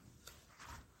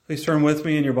Please turn with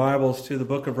me in your Bibles to the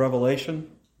book of Revelation.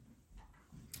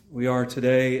 We are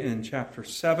today in chapter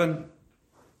 7,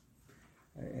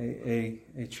 a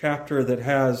chapter that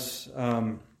has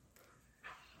some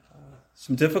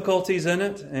difficulties in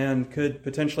it and could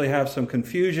potentially have some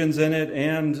confusions in it,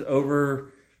 and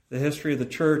over the history of the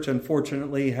church,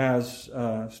 unfortunately, has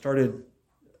started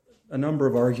a number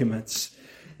of arguments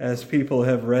as people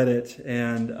have read it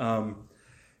and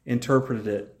interpreted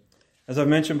it. As I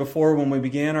mentioned before, when we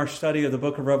began our study of the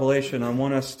book of Revelation, I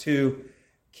want us to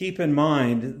keep in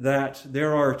mind that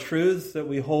there are truths that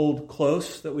we hold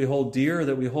close, that we hold dear,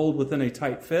 that we hold within a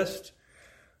tight fist.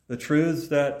 The truths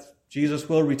that Jesus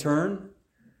will return,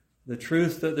 the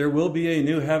truth that there will be a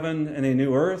new heaven and a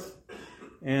new earth,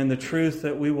 and the truth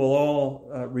that we will all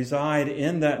reside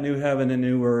in that new heaven and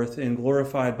new earth in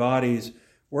glorified bodies,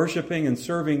 worshiping and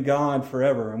serving God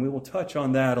forever. And we will touch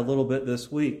on that a little bit this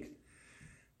week.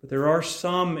 But there are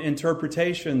some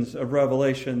interpretations of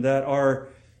Revelation that are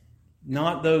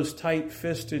not those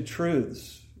tight-fisted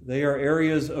truths. They are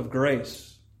areas of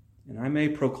grace. And I may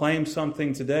proclaim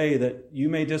something today that you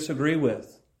may disagree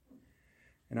with.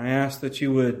 And I ask that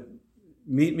you would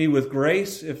meet me with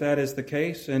grace if that is the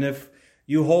case. And if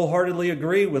you wholeheartedly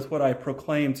agree with what I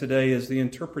proclaim today is the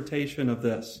interpretation of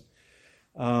this,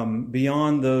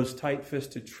 beyond those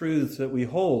tight-fisted truths that we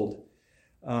hold,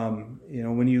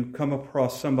 when you come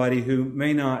across somebody who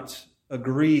may not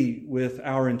agree with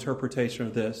our interpretation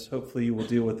of this, hopefully you will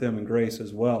deal with them in grace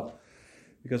as well.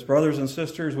 Because brothers and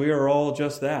sisters, we are all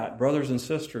just that, brothers and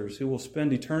sisters who will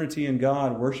spend eternity in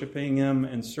God, worshiping Him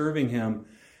and serving Him.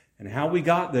 And how we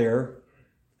got there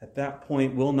at that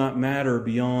point will not matter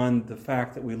beyond the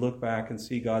fact that we look back and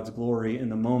see God's glory in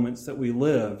the moments that we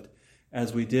lived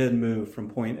as we did move from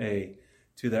point A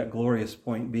to that glorious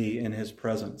point B in His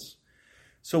presence.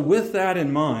 So with that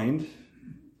in mind,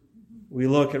 we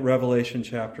look at Revelation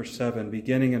chapter 7,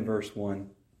 beginning in verse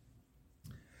 1.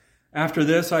 After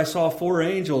this, I saw 4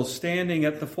 angels standing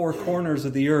at the 4 corners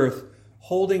of the earth,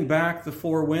 holding back the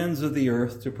 4 winds of the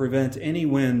earth to prevent any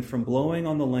wind from blowing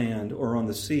on the land or on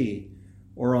the sea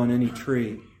or on any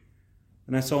tree.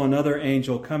 And I saw another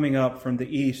angel coming up from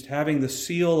the east, having the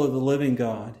seal of the living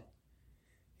God.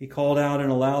 He called out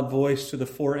in a loud voice to the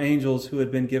 4 angels who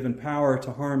had been given power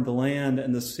to harm the land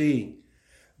and the sea.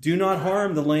 Do not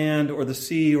harm the land or the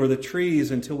sea or the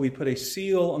trees until we put a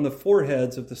seal on the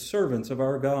foreheads of the servants of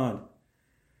our God.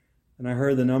 And I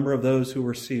heard the number of those who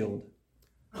were sealed,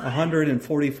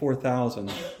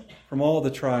 144,000 from all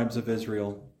the tribes of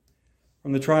Israel.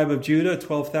 From the tribe of Judah,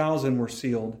 12,000 were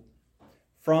sealed.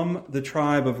 From the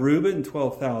tribe of Reuben,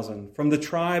 12,000. From the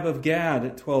tribe of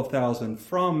Gad, 12,000.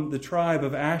 From the tribe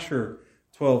of Asher,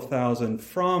 12,000.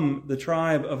 From the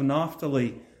tribe of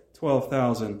Naphtali,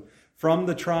 12,000. From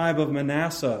the tribe of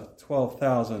Manasseh,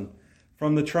 12,000.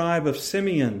 From the tribe of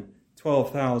Simeon,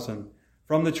 12,000.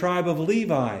 From the tribe of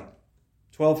Levi,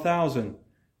 12,000.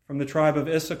 From the tribe of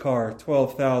Issachar,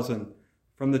 12,000.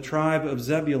 From the tribe of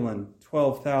Zebulun,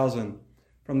 12,000.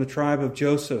 From the tribe of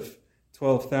Joseph,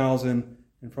 12,000.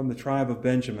 And from the tribe of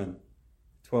Benjamin,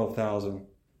 12,000.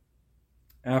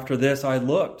 After this I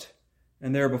looked,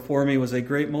 and there before me was a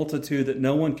great multitude that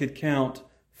no one could count,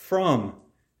 from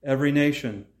every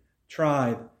nation,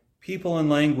 tribe, people, and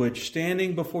language,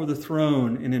 standing before the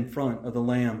throne and in front of the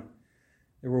Lamb.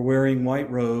 They were wearing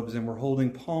white robes and were holding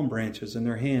palm branches in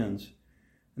their hands.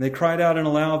 And they cried out in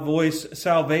a loud voice,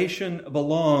 "Salvation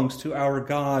belongs to our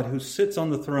God who sits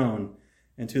on the throne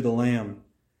and to the Lamb."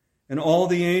 And all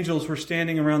the angels were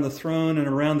standing around the throne and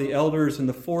around the elders and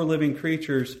the 4 living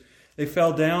creatures. They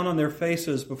fell down on their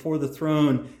faces before the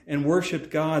throne and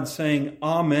worshipped God, saying,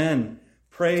 "Amen.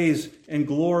 Praise and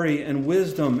glory and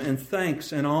wisdom and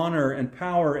thanks and honor and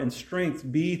power and strength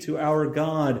be to our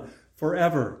God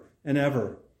forever and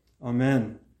ever.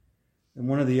 Amen." And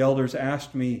one of the elders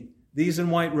asked me, "These in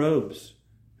white robes,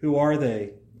 who are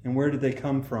they and where did they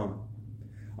come from?"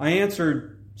 I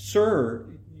answered,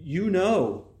 "Sir, you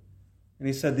know." And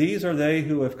he said, "These are they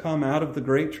who have come out of the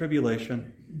great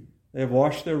tribulation. They have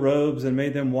washed their robes and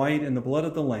made them white in the blood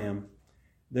of the Lamb.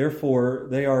 Therefore,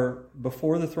 they are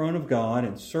before the throne of God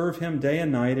and serve Him day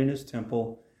and night in His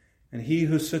temple. And He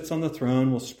who sits on the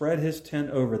throne will spread His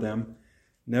tent over them.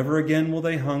 Never again will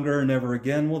they hunger, never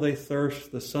again will they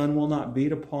thirst. The sun will not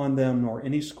beat upon them, nor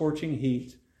any scorching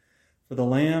heat. For the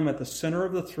Lamb at the center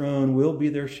of the throne will be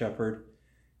their shepherd.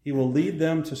 He will lead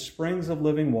them to springs of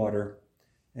living water,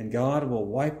 and God will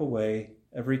wipe away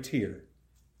every tear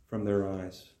from their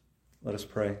eyes." Let us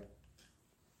pray.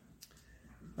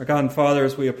 Our God and Father,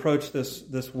 as we approach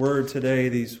this word today,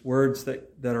 these words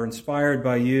that are inspired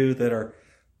by You, that are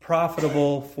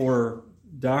profitable for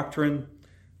doctrine,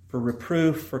 for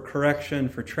reproof, for correction,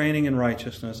 for training in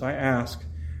righteousness, I ask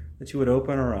that you would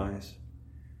open our eyes.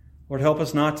 Lord, help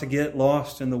us not to get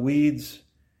lost in the weeds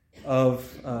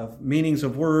of meanings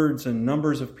of words and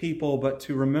numbers of people, but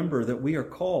to remember that we are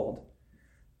called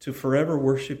to forever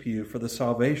worship you for the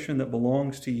salvation that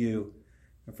belongs to you,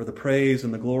 and for the praise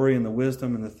and the glory and the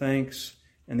wisdom and the thanks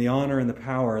and the honor and the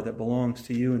power that belongs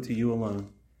to you and to you alone.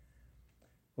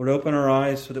 Lord, open our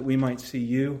eyes so that we might see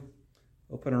you.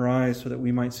 Open our eyes so that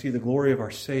we might see the glory of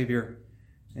our Savior,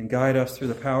 and guide us through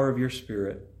the power of your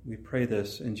Spirit. We pray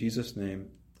this in Jesus' name.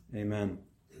 Amen.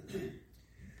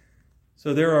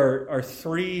 So there are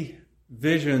three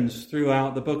visions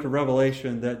throughout the book of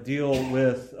Revelation that deal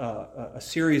with a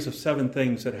series of 7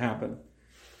 things that happen.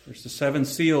 There's the 7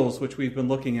 seals, which we've been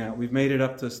looking at. We've made it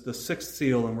up to the 6th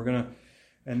seal, and we're going to,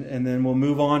 and then we'll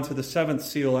move on to the 7th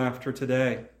seal after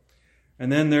today.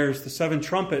 And then there's the 7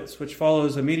 trumpets, which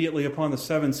follows immediately upon the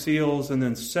 7 seals, and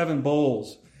then 7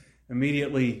 bowls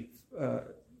immediately,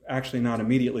 actually not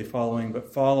immediately following,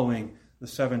 but following the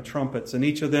 7 trumpets. And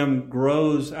each of them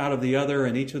grows out of the other,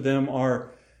 and each of them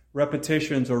are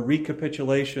repetitions or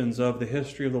recapitulations of the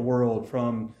history of the world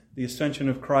from the ascension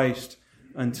of Christ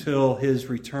until his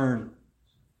return.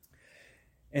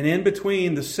 And in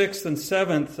between the 6th and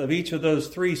 7th of each of those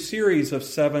 3 series of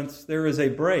 7ths, there is a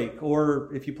break, or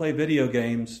if you play video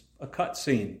games, a cut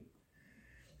scene.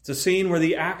 It's a scene where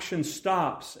the action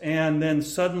stops, and then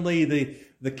suddenly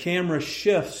the camera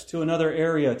shifts to another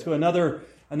area, to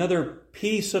another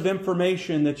piece of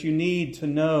information that you need to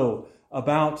know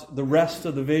about the rest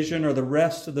of the vision or the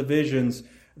rest of the visions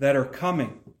that are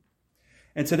coming.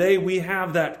 And today we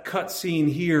have that cut scene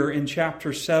here in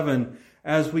chapter 7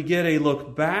 as we get a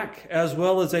look back as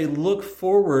well as a look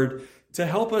forward to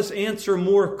help us answer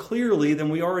more clearly than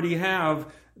we already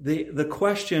have the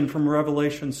question from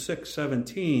Revelation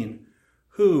 6:17,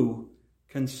 who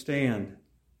can stand?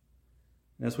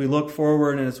 And as we look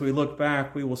forward and as we look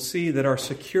back, we will see that our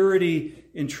security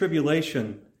in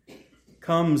tribulation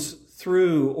comes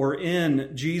through or in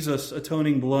Jesus'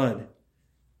 atoning blood,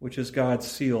 which is God's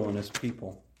seal on his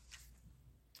people.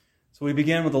 So we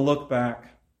begin with a look back.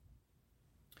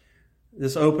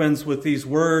 This opens with these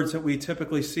words that we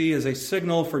typically see as a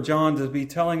signal for John to be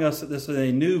telling us that this is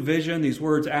a new vision, these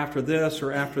words after this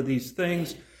or after these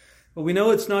things. But we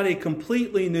know it's not a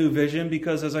completely new vision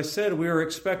because, as I said, we are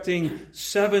expecting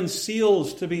 7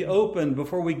 seals to be opened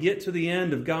before we get to the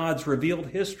end of God's revealed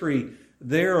history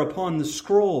there upon the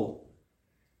scroll.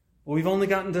 Well, we've only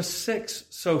gotten to 6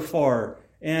 so far,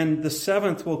 and the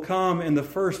 7th will come in the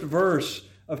first verse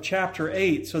of chapter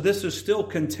 8. So this is still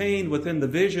contained within the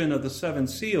vision of the 7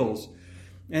 seals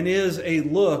and is a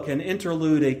look, an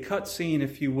interlude, a cut scene,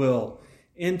 if you will,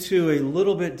 into a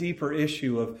little bit deeper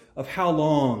issue of how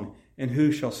long and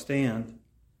who shall stand.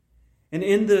 And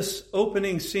in this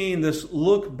opening scene, this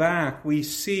look back, we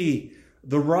see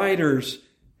the riders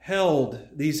held,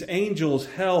 these angels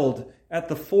held at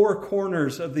the 4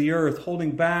 corners of the earth,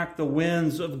 holding back the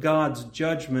winds of God's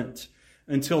judgment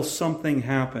until something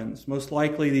happens. Most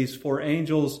likely these 4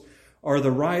 angels are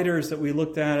the riders that we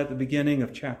looked at the beginning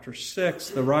of chapter 6,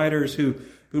 the riders who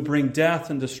bring death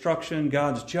and destruction,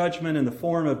 God's judgment in the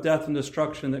form of death and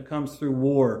destruction that comes through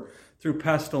war, through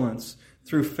pestilence,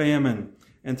 through famine,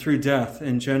 and through death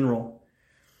in general.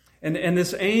 And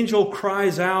this angel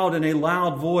cries out in a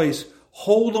loud voice,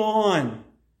 "Hold on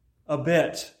a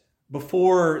bit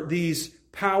before these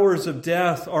powers of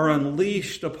death are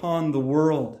unleashed upon the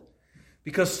world."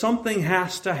 Because something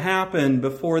has to happen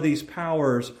before these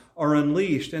powers are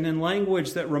unleashed. And in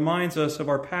language that reminds us of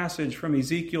our passage from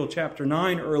Ezekiel chapter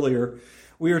 9 earlier,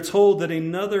 we are told that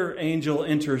another angel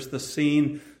enters the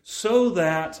scene so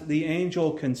that the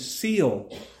angel can seal,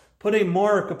 put a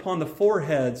mark upon the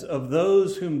foreheads of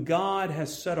those whom God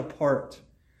has set apart.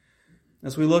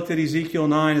 As we looked at Ezekiel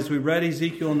 9, as we read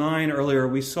Ezekiel 9 earlier,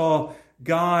 we saw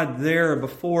God there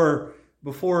before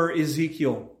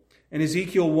Ezekiel. And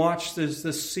Ezekiel watched as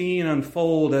this scene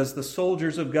unfold as the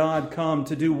soldiers of God come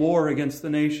to do war against the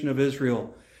nation of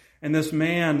Israel. And this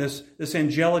man, this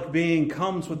angelic being,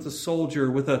 comes with the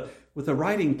soldier with a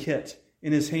writing kit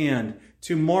in his hand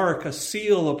to mark a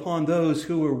seal upon those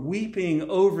who were weeping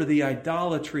over the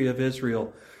idolatry of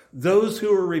Israel. Those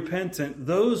who are repentant,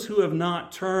 those who have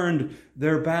not turned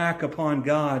their back upon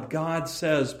God. God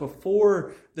says,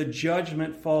 before the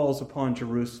judgment falls upon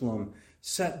Jerusalem,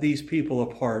 set these people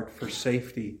apart for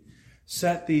safety.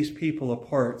 Set these people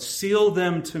apart. Seal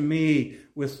them to me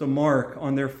with the mark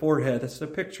on their forehead. It's the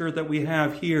picture that we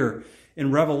have here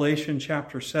in Revelation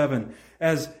chapter 7.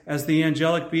 As the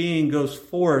angelic being goes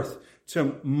forth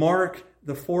to mark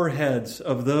the foreheads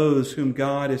of those whom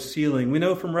God is sealing. We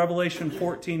know from Revelation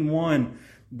 14:1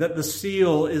 that the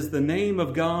seal is the name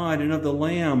of God and of the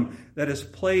Lamb that is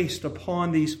placed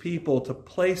upon these people to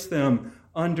place them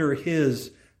under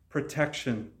His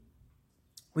protection.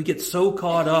 We get so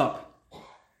caught up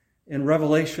in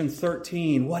Revelation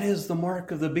 13. What is the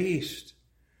mark of the beast?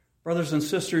 Brothers and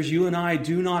sisters, you and I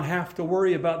do not have to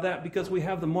worry about that because we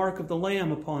have the mark of the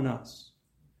Lamb upon us.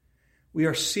 We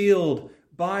are sealed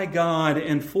by God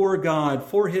and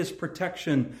for His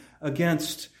protection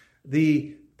against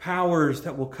the powers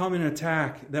that will come and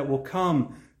attack, that will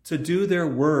come to do their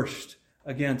worst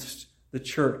against the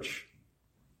church.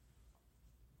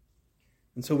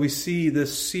 And so we see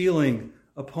this sealing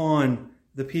upon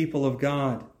the people of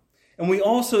God. And we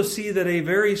also see that a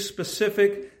very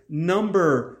specific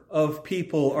number of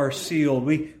people are sealed.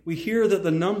 We hear that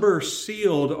the number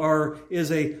sealed is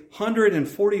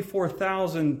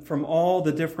 144,000 from all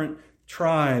the different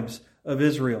tribes of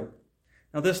Israel.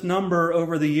 Now, this number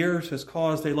over the years has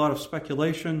caused a lot of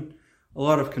speculation, a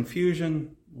lot of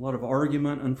confusion, a lot of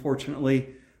argument,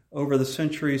 unfortunately, over the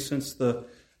centuries since the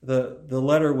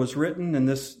letter was written. And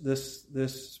this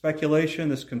speculation,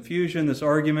 this confusion, this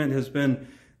argument has been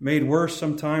made worse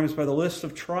sometimes by the list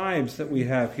of tribes that we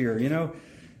have here. You know,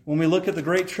 when we look at the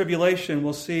Great Tribulation,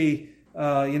 we'll see,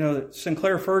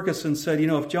 Sinclair Ferguson said,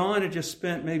 if John had just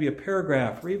spent maybe a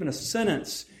paragraph or even a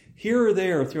sentence here or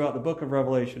there throughout the book of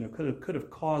Revelation, it could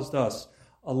have caused us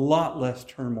a lot less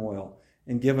turmoil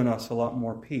and given us a lot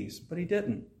more peace. But he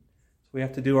didn't. So we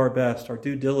have to do our best, our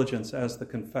due diligence, as the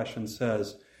confession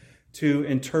says, to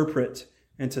interpret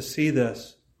and to see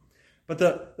this. But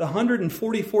the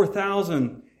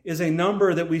 144,000 is a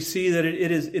number that we see that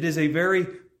it is a very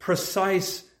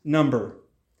precise number.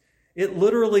 It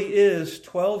literally is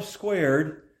 12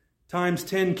 squared times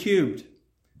 10 cubed.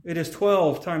 It is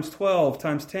 12 times 12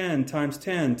 times 10 times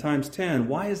 10 times 10.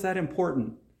 Why is that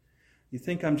important? You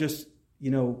think I'm just,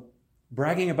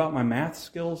 bragging about my math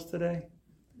skills today?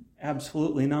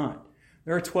 Absolutely not.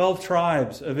 There are 12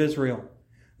 tribes of Israel.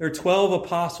 There are 12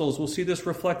 apostles. We'll see this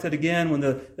reflected again when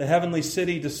the heavenly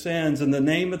city descends, and the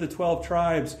name of the 12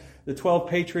 tribes, the 12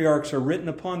 patriarchs, are written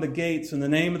upon the gates, and the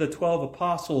name of the 12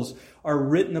 apostles are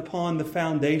written upon the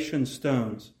foundation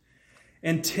stones.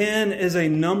 And 10 is a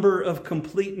number of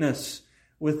completeness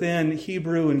within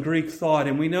Hebrew and Greek thought.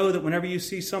 And we know that whenever you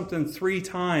see something 3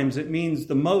 times, it means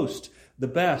the most, the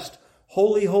best.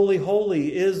 Holy, holy,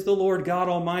 holy is the Lord God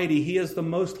Almighty. He is the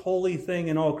most holy thing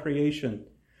in all creation.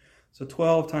 So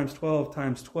 12 times 12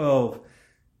 times 12.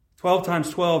 12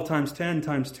 times 12 times 10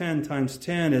 times 10 times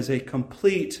 10 is a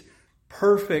complete,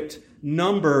 perfect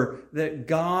number that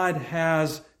God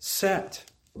has set.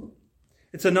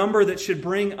 It's a number that should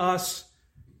bring us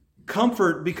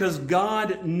comfort because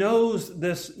God knows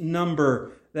this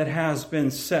number that has been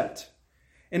set.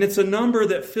 And it's a number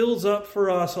that fills up for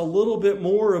us a little bit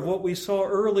more of what we saw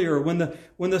earlier when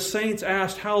the saints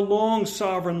asked, "How long,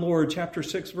 sovereign Lord?" Chapter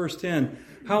 6, verse 10.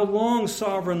 "How long,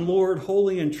 sovereign Lord,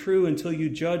 holy and true, until you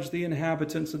judge the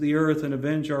inhabitants of the earth and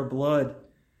avenge our blood?"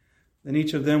 Then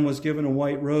each of them was given a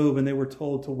white robe, and they were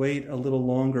told to wait a little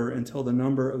longer until the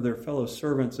number of their fellow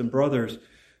servants and brothers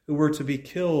who were to be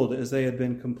killed as they had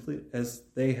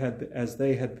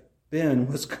been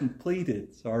was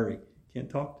completed. Sorry, can't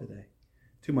talk today.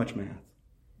 Too much math.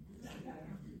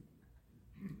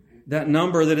 That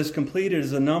number that is completed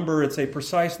is a number, it's a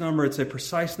precise number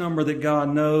that God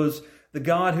knows. The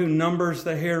God who numbers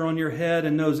the hair on your head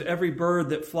and knows every bird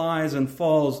that flies and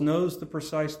falls knows the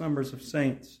precise numbers of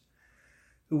saints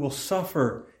who will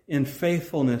suffer in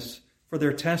faithfulness for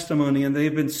their testimony, and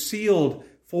they've been sealed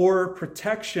for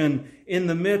protection in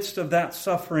the midst of that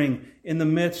suffering, in the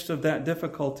midst of that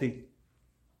difficulty.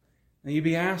 Now you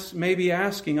may be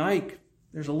asking, Ike,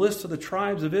 there's a list of the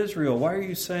tribes of Israel. Why are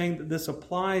you saying that this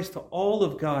applies to all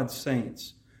of God's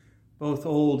saints, both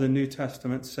Old and New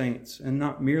Testament saints, and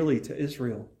not merely to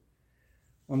Israel?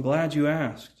 Well, I'm glad you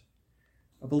asked.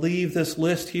 I believe this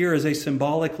list here is a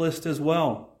symbolic list as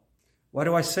well. Why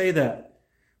do I say that?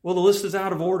 Well, the list is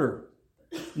out of order.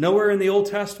 Nowhere in the Old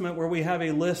Testament where we have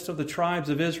a list of the tribes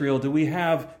of Israel do we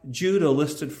have Judah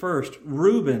listed first.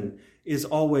 Reuben is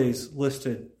always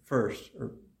listed first.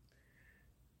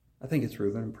 I think it's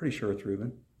Reuben. I'm pretty sure it's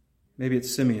Reuben. Maybe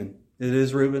it's Simeon. It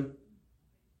is Reuben?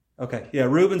 Okay, yeah,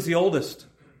 Reuben's the oldest,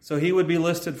 so he would be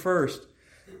listed first.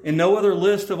 In no other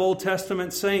list of Old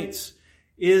Testament saints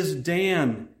is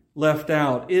Dan left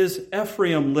out, is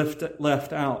Ephraim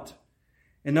left out.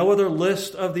 In no other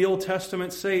list of the Old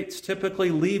Testament saints, typically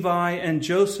Levi and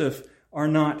Joseph are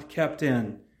not kept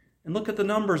in. And look at the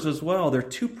numbers as well. They're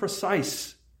too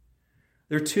precise.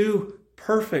 They're too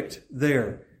perfect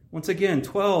there. Once again,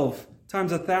 12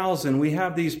 times 1,000. We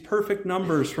have these perfect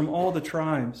numbers from all the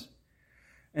tribes.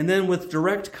 And then with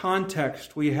direct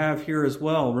context we have here as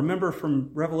well. Remember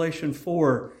from Revelation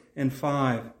 4 and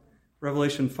 5.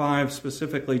 Revelation 5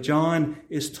 specifically, John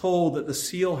is told that the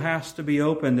seal has to be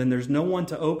opened and there's no one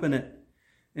to open it.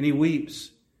 And he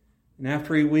weeps. And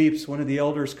after he weeps, one of the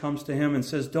elders comes to him and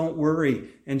says, "Don't worry."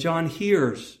 And John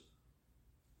hears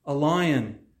a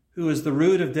lion who is the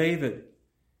root of David.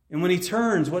 And when he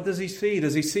turns, what does he see?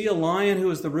 Does he see a lion who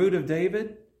is the root of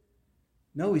David?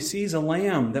 No, he sees a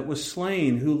lamb that was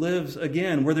slain who lives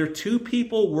again. Were there two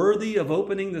people worthy of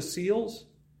opening the seals?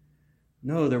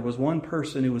 No, there was one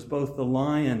person who was both the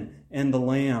lion and the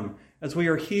lamb. As we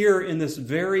are here in this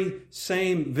very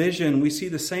same vision, we see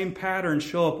the same pattern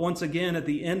show up once again at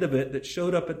the end of it that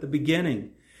showed up at the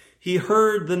beginning. He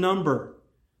heard the number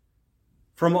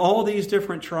from all these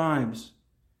different tribes.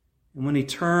 And when he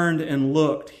turned and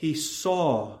looked, he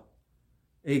saw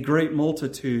a great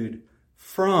multitude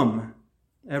from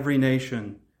every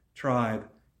nation, tribe,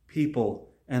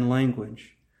 people, and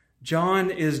language. John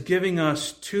is giving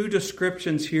us two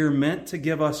descriptions here meant to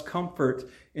give us comfort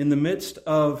in the midst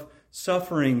of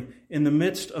suffering, in the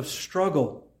midst of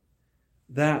struggle,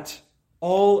 that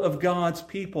all of God's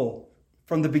people,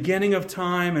 from the beginning of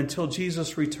time until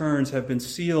Jesus returns, have been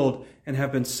sealed and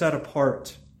have been set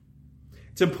apart.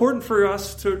 It's important for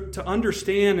us to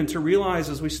understand and to realize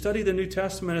as we study the New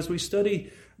Testament, as we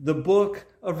study the book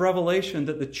of Revelation,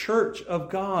 that the church of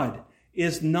God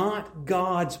is not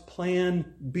God's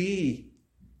plan B.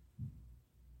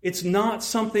 It's not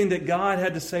something that God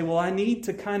had to say, well, I need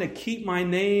to kind of keep my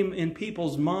name in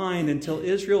people's mind until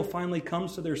Israel finally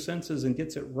comes to their senses and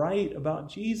gets it right about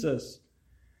Jesus.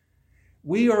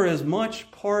 We are as much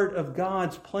part of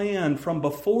God's plan from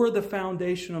before the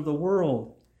foundation of the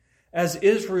world as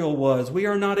Israel was. We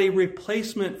are not a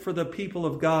replacement for the people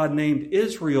of God named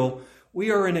Israel.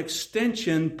 We are an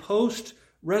extension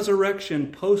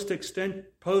post-resurrection,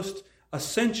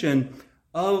 post-ascension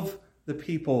of the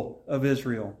people of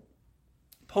Israel.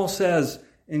 Paul says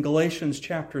in Galatians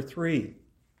chapter 3,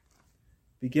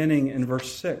 beginning in verse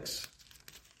 6,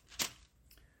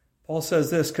 Paul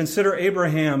says this, "Consider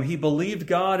Abraham, he believed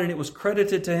God and it was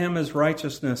credited to him as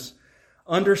righteousness.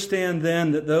 Understand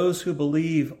then that those who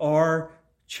believe are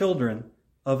children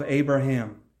of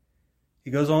Abraham." He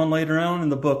goes on later on in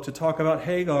the book to talk about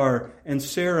Hagar and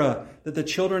Sarah, that the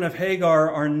children of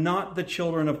Hagar are not the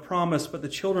children of promise, but the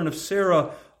children of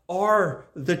Sarah are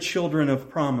the children of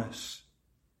promise.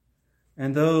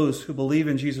 And those who believe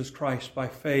in Jesus Christ by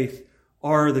faith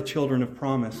are the children of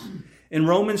promise. In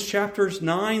Romans chapters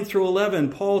 9 through 11,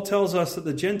 Paul tells us that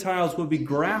the Gentiles will be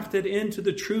grafted into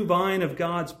the true vine of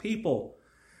God's people,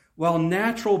 while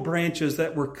natural branches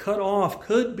that were cut off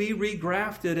could be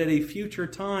regrafted at a future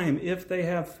time if they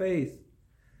have faith.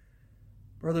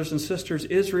 Brothers and sisters,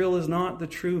 Israel is not the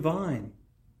true vine.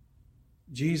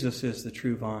 Jesus is the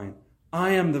true vine.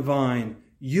 I am the vine.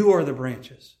 You are the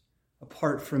branches.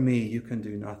 Apart from me, you can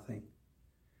do nothing.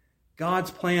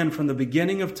 God's plan from the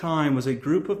beginning of time was a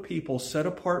group of people set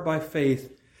apart by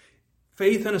faith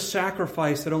in a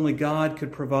sacrifice that only God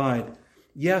could provide.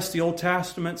 Yes, the Old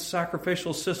Testament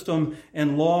sacrificial system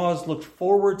and laws looked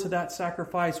forward to that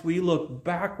sacrifice. We look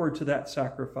backward to that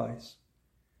sacrifice.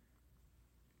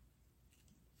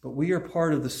 But we are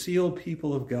part of the sealed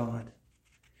people of God.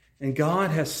 And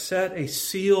God has set a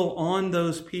seal on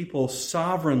those people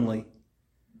sovereignly.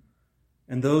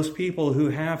 And those people who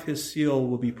have His seal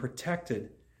will be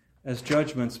protected as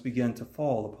judgments begin to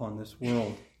fall upon this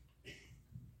world.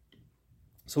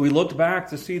 So we looked back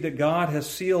to see that God has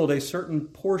sealed a certain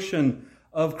portion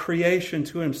of creation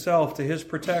to Himself, to His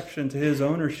protection, to His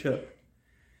ownership.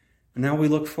 And now we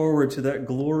look forward to that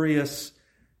glorious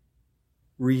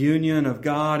reunion of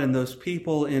God and those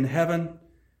people in heaven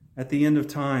at the end of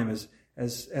time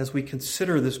as we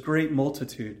consider this great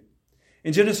multitude.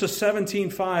 In Genesis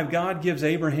 17:5, God gives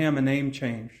Abraham a name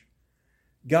change.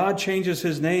 God changes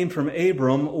his name from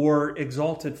Abram, or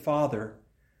exalted father,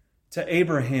 to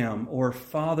Abraham, or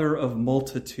father of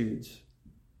multitudes.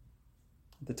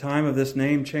 At the time of this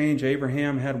name change,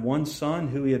 Abraham had one son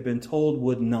who he had been told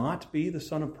would not be the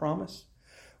son of promise,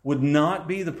 would not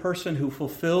be the person who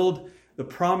fulfilled the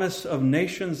promise of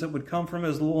nations that would come from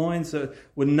his loins, that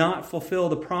would not fulfill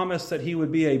the promise that he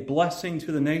would be a blessing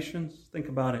to the nations. Think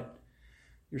about it.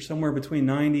 You're somewhere between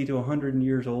 90 to 100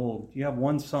 years old. You have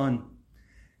one son,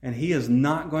 and he is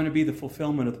not going to be the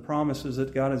fulfillment of the promises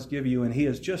that God has given you, and he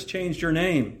has just changed your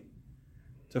name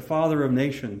to Father of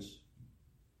Nations.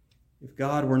 If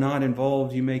God were not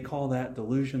involved, you may call that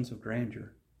delusions of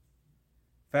grandeur.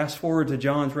 Fast forward to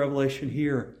John's revelation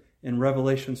here in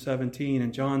Revelation 17,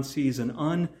 and John sees an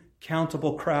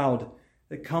uncountable crowd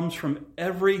that comes from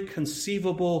every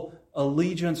conceivable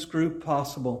allegiance group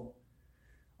possible.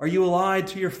 Are you allied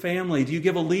to your family? Do you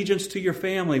give allegiance to your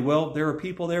family? Well, there are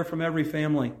people there from every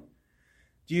family.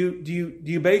 Do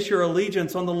you base your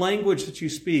allegiance on the language that you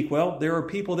speak? Well, there are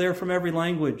people there from every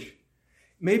language.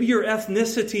 Maybe your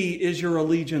ethnicity is your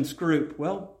allegiance group.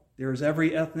 Well, there's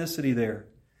every ethnicity there.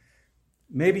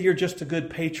 Maybe you're just a good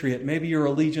patriot. Maybe your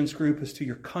allegiance group is to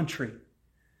your country.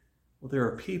 Well, there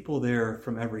are people there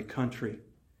from every country.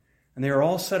 And they are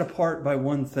all set apart by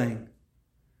one thing: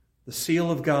 the seal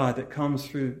of God that comes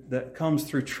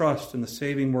through trust in the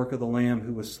saving work of the Lamb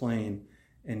who was slain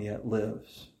and yet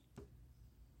lives.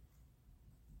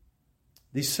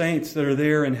 These saints that are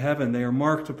there in heaven, they are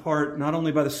marked apart not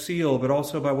only by the seal, but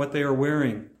also by what they are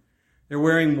wearing. They're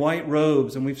wearing white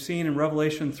robes, and we've seen in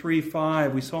Revelation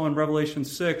 3:5, we saw in Revelation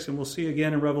 6, and we'll see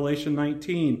again in Revelation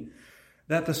 19,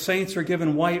 that the saints are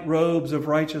given white robes of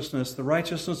righteousness, the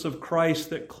righteousness of Christ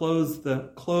that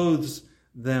clothes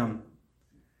them.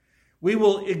 We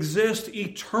will exist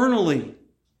eternally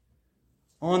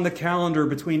on the calendar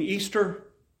between Easter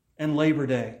and Labor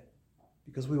Day,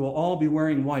 because we will all be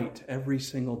wearing white every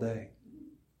single day.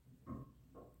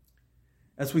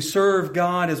 As we serve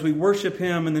God, as we worship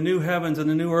Him in the new heavens and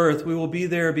the new earth, we will be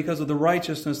there because of the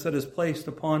righteousness that is placed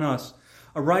upon us.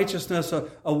 A righteousness,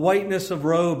 a whiteness of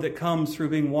robe that comes through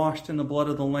being washed in the blood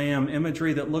of the Lamb,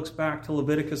 imagery that looks back to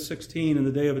Leviticus 16 in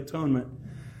the Day of Atonement.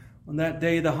 On that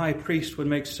day, the high priest would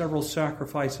make several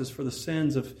sacrifices for the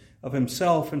sins of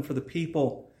himself and for the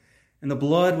people. And the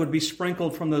blood would be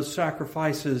sprinkled from those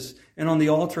sacrifices and on the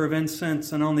altar of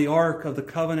incense and on the ark of the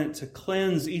covenant to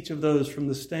cleanse each of those from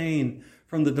the stain,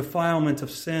 from the defilement of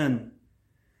sin.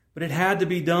 But it had to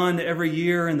be done every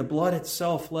year, and the blood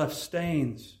itself left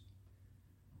stains.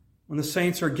 When the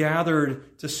saints are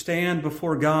gathered to stand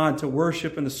before God, to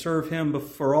worship and to serve Him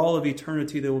for all of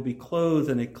eternity, they will be clothed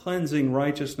in a cleansing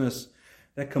righteousness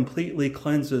that completely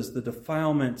cleanses the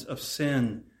defilement of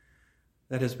sin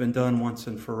that has been done once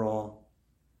and for all.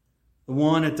 The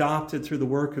one adopted through the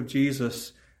work of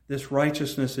Jesus, this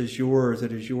righteousness is yours.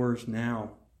 It is yours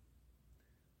now.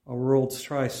 Our world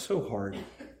tries so hard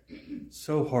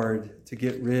to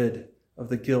get rid of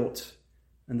the guilt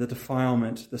and the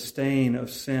defilement, the stain of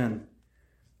sin.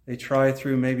 They try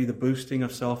through maybe the boosting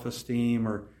of self-esteem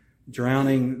or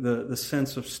drowning the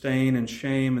sense of stain and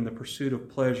shame in the pursuit of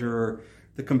pleasure, or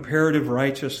the comparative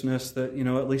righteousness that,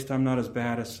 at least I'm not as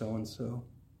bad as so-and-so.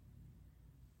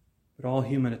 But all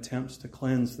human attempts to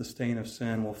cleanse the stain of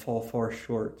sin will fall far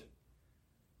short.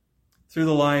 Through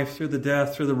the life, through the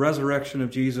death, through the resurrection of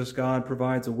Jesus, God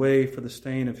provides a way for the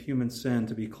stain of human sin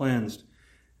to be cleansed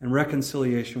and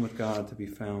reconciliation with God to be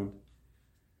found.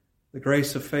 The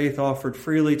grace of faith offered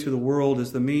freely to the world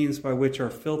is the means by which our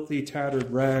filthy, tattered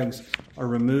rags are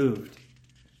removed.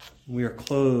 We are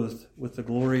clothed with the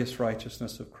glorious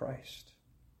righteousness of Christ.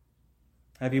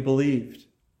 Have you believed?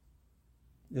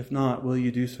 If not, will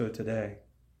you do so today?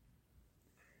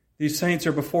 These saints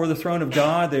are before the throne of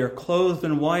God. They are clothed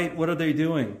in white. What are they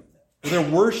doing? They're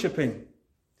worshiping.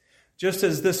 Just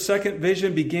as this second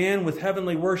vision began with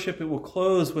heavenly worship, it will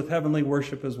close with heavenly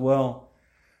worship as well.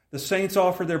 The saints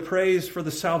offer their praise for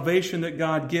the salvation that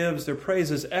God gives. Their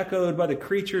praise is echoed by the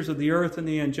creatures of the earth and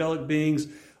the angelic beings,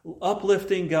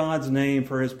 uplifting God's name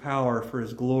for His power, for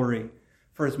His glory,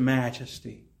 for His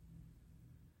majesty.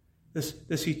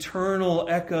 This eternal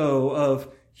echo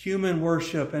of human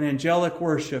worship and angelic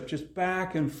worship, just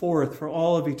back and forth for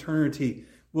all of eternity,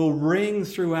 will ring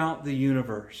throughout the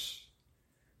universe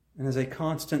and is a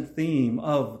constant theme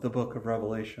of the book of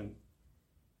Revelation.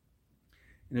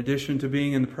 In addition to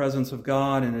being in the presence of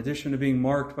God, in addition to being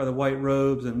marked by the white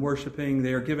robes and worshiping,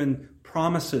 they are given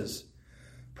promises.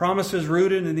 Promises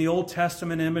rooted in the Old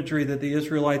Testament imagery that the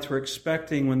Israelites were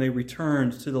expecting when they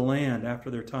returned to the land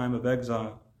after their time of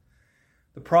exile.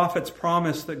 The prophets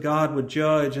promised that God would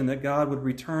judge and that God would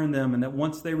return them, and that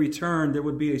once they returned, there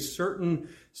would be a certain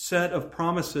set of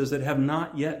promises that have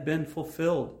not yet been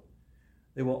fulfilled.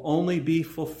 They will only be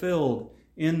fulfilled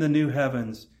in the new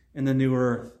heavens, in the new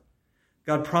earth.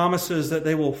 God promises that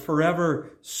they will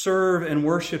forever serve and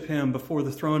worship Him before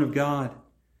the throne of God.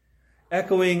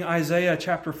 Echoing Isaiah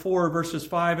chapter 4, verses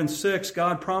 5 and 6,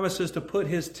 God promises to put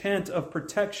His tent of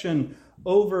protection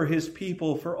over His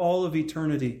people for all of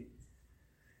eternity.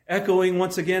 Echoing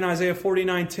once again Isaiah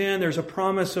 49:10, there's a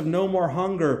promise of no more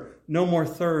hunger, no more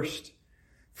thirst.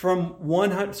 From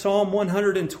Psalm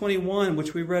 121,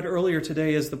 which we read earlier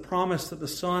today, is the promise that the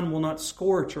sun will not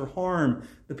scorch or harm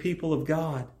the people of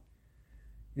God.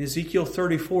 In Ezekiel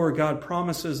 34, God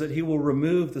promises that He will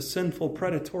remove the sinful,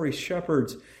 predatory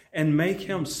shepherds and make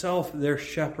Himself their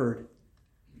shepherd.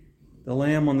 The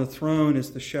Lamb on the throne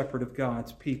is the shepherd of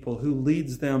God's people, who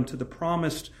leads them to the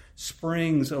promised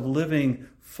springs of living,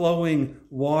 flowing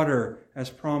water, as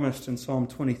promised in Psalm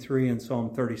 23 and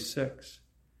Psalm 36.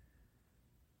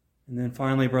 And then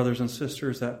finally, brothers and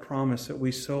sisters, that promise that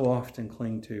we so often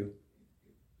cling to,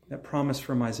 that promise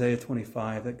from Isaiah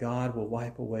 25, that God will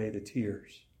wipe away the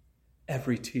tears,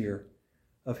 every tear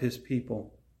of His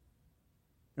people.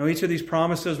 Now, each of these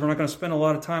promises, we're not going to spend a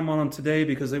lot of time on them today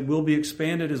because they will be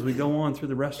expanded as we go on through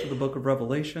the rest of the book of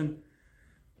Revelation.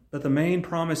 But the main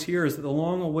promise here is that the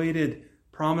long-awaited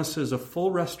promises of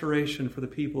full restoration for the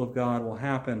people of God will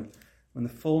happen when the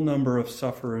full number of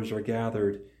sufferers are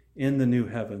gathered in the new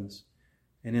heavens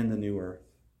and in the new earth.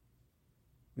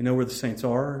 We know where the saints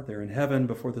are. They're in heaven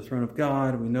before the throne of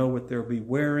God. We know what they'll be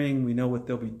wearing. We know what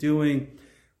they'll be doing.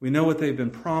 We know what they've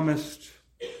been promised.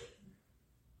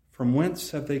 From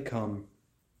whence have they come?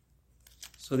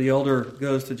 So the elder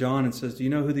goes to John and says, do you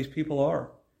know who these people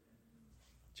are?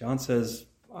 John says,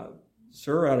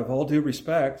 sir, out of all due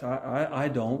respect, I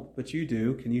don't, but you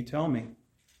do. Can you tell me?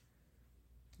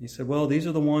 He said, well, these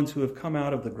are the ones who have come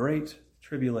out of the great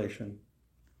tribulation.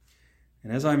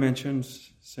 And as I mentioned,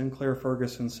 Sinclair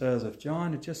Ferguson says, if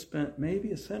John had just spent maybe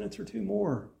a sentence or two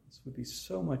more, this would be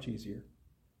so much easier.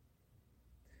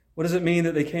 What does it mean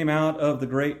that they came out of the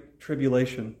great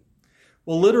tribulation?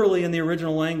 Well, literally in the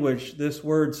original language, this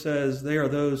word says they are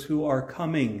those who are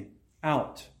coming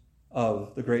out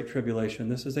of the great tribulation.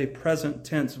 This is a present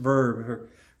tense verb.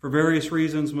 For various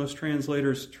reasons, most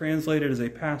translators translate it as a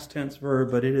past tense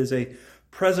verb, but it is a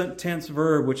present tense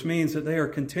verb, which means that they are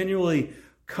continually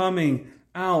coming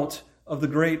out of the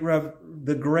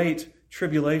great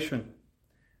tribulation.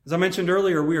 As I mentioned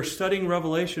earlier, we are studying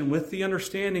Revelation with the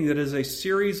understanding that it is a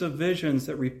series of visions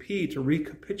that repeat or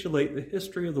recapitulate the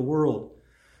history of the world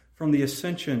from the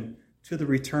ascension to the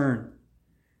return.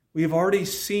 We have already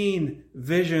seen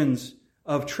visions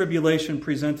of tribulation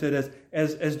presented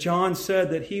as John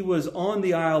said that he was on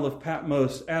the Isle of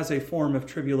Patmos as a form of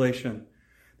tribulation.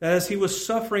 That as he was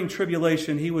suffering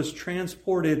tribulation, he was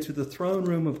transported to the throne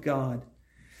room of God.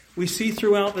 We see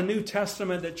throughout the New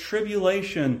Testament that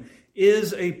tribulation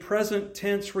is a present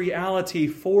tense reality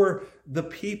for the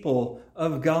people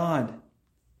of God.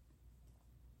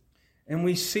 And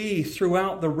we see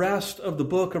throughout the rest of the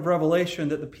book of Revelation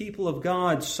that the people of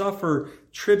God suffer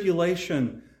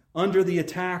tribulation under the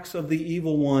attacks of the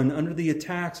evil one, under the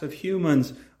attacks of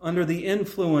humans, under the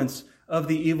influence of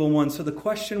the evil one. So the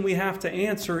question we have to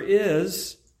answer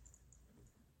is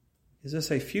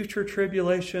this a future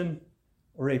tribulation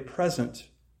or a present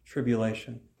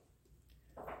tribulation?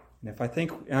 And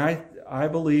I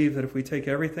believe that if we take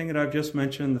everything that I've just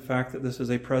mentioned, the fact that this is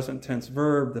a present tense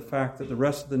verb, the fact that the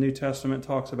rest of the New Testament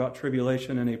talks about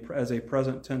tribulation as a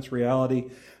present tense reality,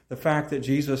 the fact that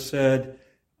Jesus said,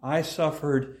 I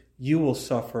suffered, you will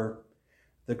suffer.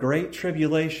 The great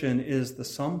tribulation is the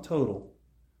sum total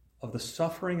of the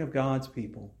suffering of God's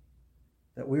people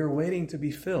that we are waiting to be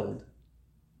filled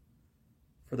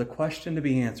for the question to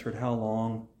be answered, how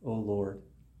long, O Lord?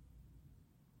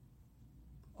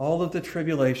 All of the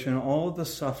tribulation, all of the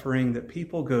suffering that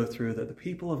people go through, that the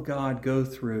people of God go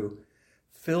through,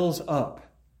 fills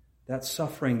up that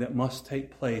suffering that must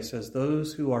take place as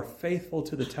those who are faithful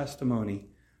to the testimony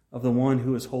of the one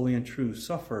who is holy and true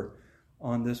suffer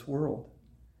on this world.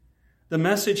 The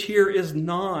message here is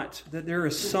not that there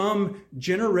is some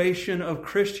generation of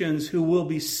Christians who will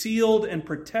be sealed and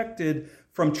protected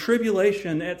from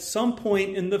tribulation at some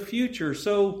point in the future.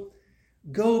 So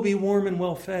go be warm and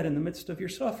well fed in the midst of your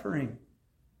suffering.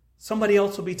 Somebody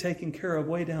else will be taken care of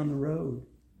way down the road.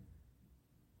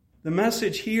 The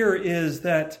message here is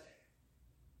that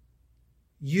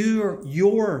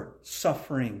your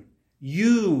suffering,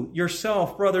 you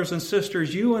yourself, brothers and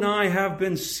sisters, you and I have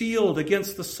been sealed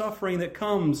against the suffering that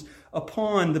comes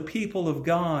upon the people of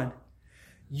God.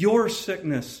 Your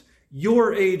sickness,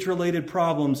 your age-related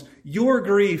problems, your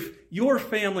grief, your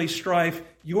family strife,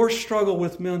 your struggle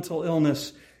with mental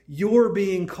illness, your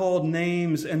being called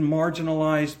names and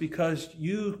marginalized because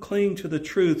you cling to the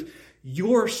truth,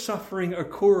 your suffering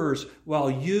occurs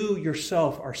while you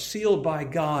yourself are sealed by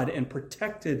God and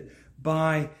protected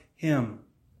by Him.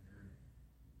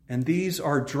 And these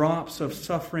are drops of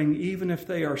suffering, even if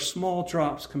they are small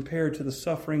drops compared to the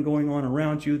suffering going on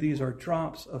around you. These are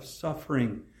drops of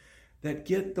suffering that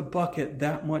get the bucket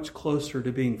that much closer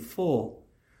to being full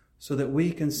so that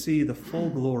we can see the full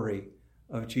glory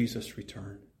of Jesus'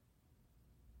 return.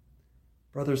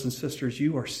 Brothers and sisters,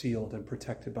 you are sealed and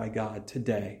protected by God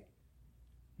today.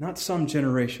 Not some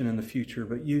generation in the future,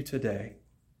 but you today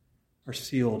are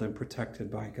sealed and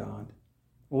protected by God.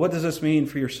 Well, what does this mean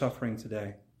for your suffering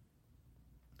today?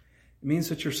 It means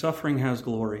that your suffering has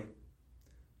glory.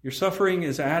 Your suffering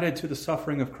is added to the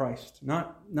suffering of Christ,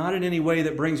 not in any way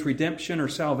that brings redemption or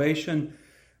salvation,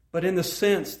 but in the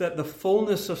sense that the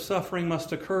fullness of suffering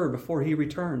must occur before he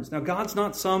returns. Now, God's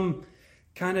not some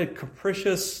kind of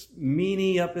capricious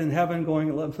meanie up in heaven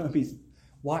going, let me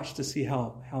watch to see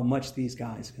how much these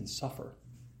guys can suffer.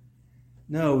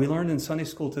 No, we learned in Sunday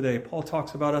school today, Paul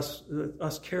talks about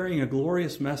us carrying a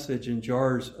glorious message in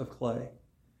jars of clay.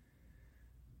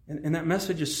 And that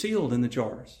message is sealed in the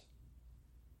jars.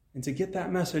 And to get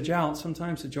that message out,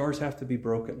 sometimes the jars have to be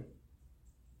broken.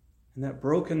 And that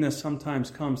brokenness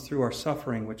sometimes comes through our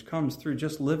suffering, which comes through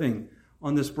just living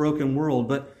on this broken world.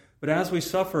 But as we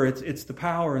suffer, it's the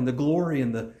power and the glory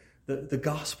and the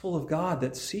gospel of God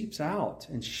that seeps out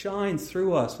and shines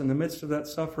through us in the midst of that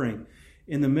suffering,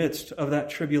 in the midst of that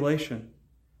tribulation.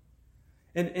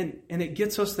 And it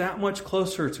gets us that much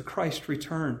closer to Christ's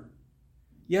return.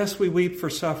 Yes, we weep for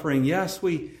suffering. Yes,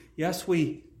 we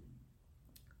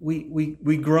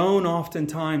groan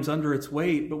oftentimes under its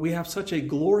weight, but we have such a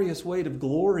glorious weight of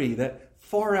glory that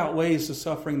far outweighs the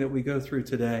suffering that we go through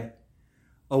today,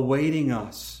 awaiting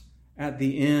us at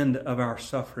the end of our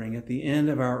suffering, at the end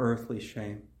of our earthly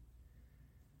shame.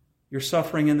 Your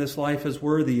suffering in this life is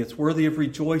worthy. It's worthy of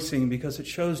rejoicing because it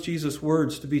shows Jesus'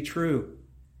 words to be true.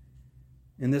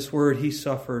 In this word, he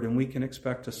suffered, and we can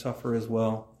expect to suffer as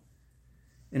well.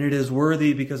 And it is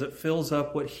worthy because it fills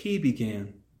up what he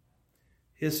began.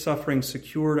 His suffering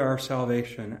secured our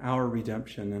salvation, our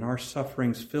redemption, and our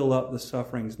sufferings fill up the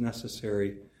sufferings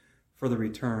necessary for the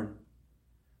return.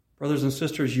 Brothers and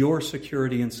sisters, your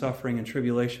security in suffering and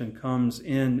tribulation comes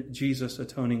in Jesus'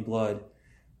 atoning blood,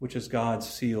 which is God's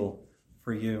seal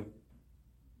for you.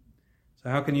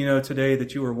 So how can you know today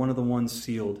that you are one of the ones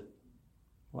sealed?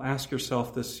 Well, ask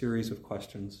yourself this series of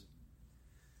questions.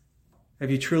 Have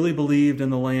you truly believed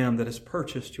in the Lamb that has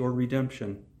purchased your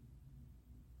redemption?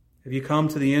 Have you come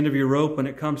to the end of your rope when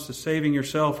it comes to saving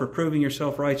yourself or proving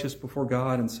yourself righteous before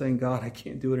God and saying, God, I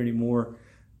can't do it anymore.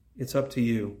 It's up to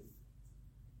you.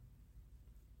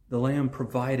 The Lamb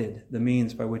provided the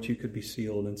means by which you could be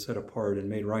sealed and set apart and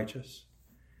made righteous.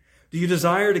 Do you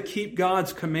desire to keep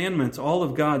God's commandments, all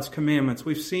of God's commandments?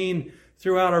 We've seen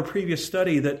throughout our previous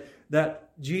study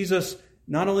that Jesus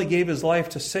not only gave his life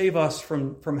to save us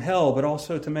from hell, but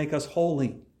also to make us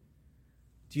holy.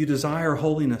 Do you desire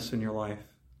holiness in your life?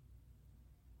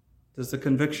 Does the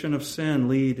conviction of sin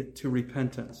lead to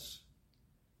repentance?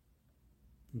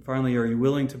 And finally, are you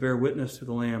willing to bear witness to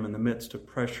the Lamb in the midst of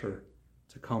pressure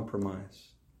to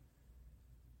compromise?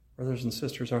 Brothers and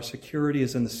sisters, our security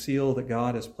is in the seal that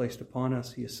God has placed upon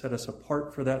us. He has set us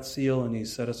apart for that seal, and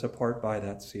He's set us apart by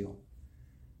that seal.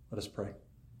 Let us pray.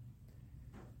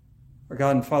 Our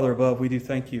God and Father above, we do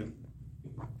thank you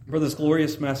for this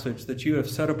glorious message that you have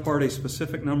set apart a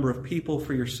specific number of people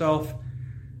for yourself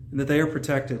and that they are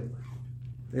protected.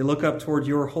 They look up toward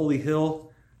your holy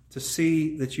hill to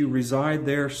see that you reside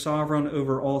there, sovereign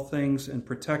over all things and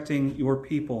protecting your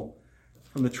people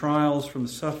from the trials, from the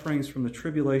sufferings, from the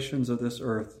tribulations of this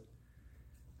earth.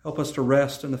 Help us to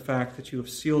rest in the fact that you have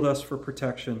sealed us for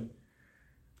protection,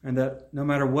 and that no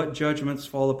matter what judgments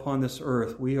fall upon this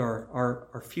earth,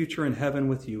 our future in heaven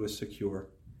with you is secure.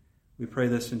 We pray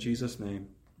this in Jesus' name.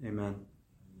 Amen.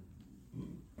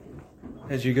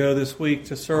 As you go this week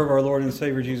to serve our Lord and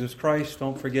Savior Jesus Christ,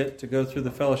 don't forget to go through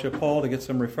the fellowship hall to get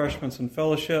some refreshments and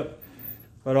fellowship,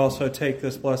 but also take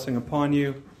this blessing upon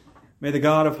you. May the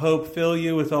God of hope fill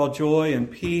you with all joy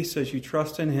and peace as you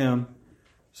trust in Him,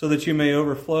 so that you may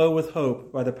overflow with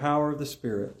hope by the power of the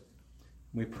Spirit.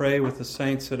 We pray with the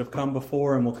saints that have come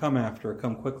before and will come after.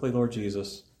 Come quickly, Lord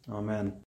Jesus. Amen.